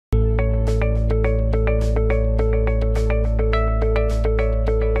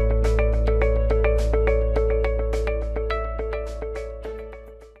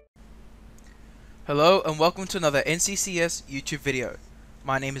Hello and welcome to another NCCS YouTube video.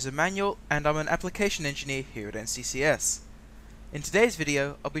 My name is Emmanuel and I'm an application engineer here at NCCS. In today's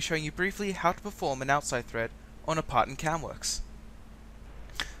video, I'll be showing you briefly how to perform an outside thread on a part in CAMWorks.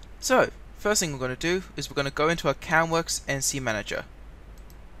 So, first thing we're going to do is we're going to go into our CAMWorks NC Manager.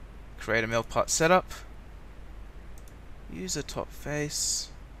 Create a mill part setup. Use a top face.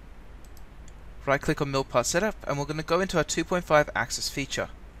 Right click on mill part setup and we're going to go into our 2.5 axis feature.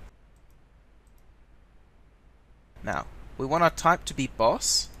 Now, we want our type to be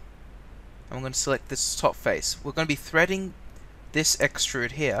boss, and we're going to select this top face. We're going to be threading this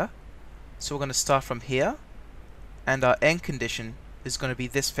extrude here, so we're going to start from here, and our end condition is going to be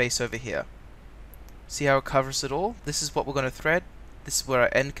this face over here. See how it covers it all? This is what we're going to thread. This is where our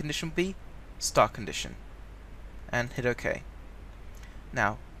end condition will be, start condition, and hit OK.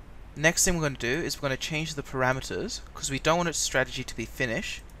 Now, next thing we're going to do is we're going to change the parameters, because we don't want its strategy to be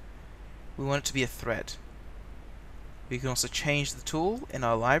finish. We want it to be a thread. We can also change the tool in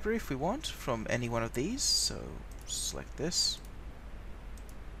our library if we want from any one of these. So select this,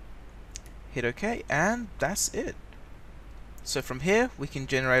 hit OK, and that's it. So from here we can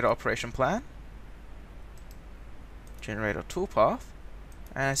generate our operation plan, generate our toolpath,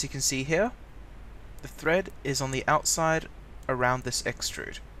 and as you can see here, the thread is on the outside around this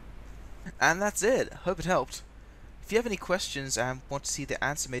extrude. And that's it. Hope it helped. If you have any questions and want to see the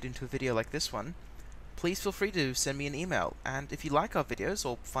answer made into a video like this one, please feel free to send me an email, and if you like our videos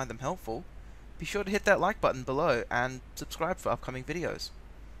or find them helpful, be sure to hit that like button below and subscribe for upcoming videos.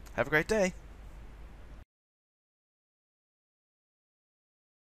 Have a great day!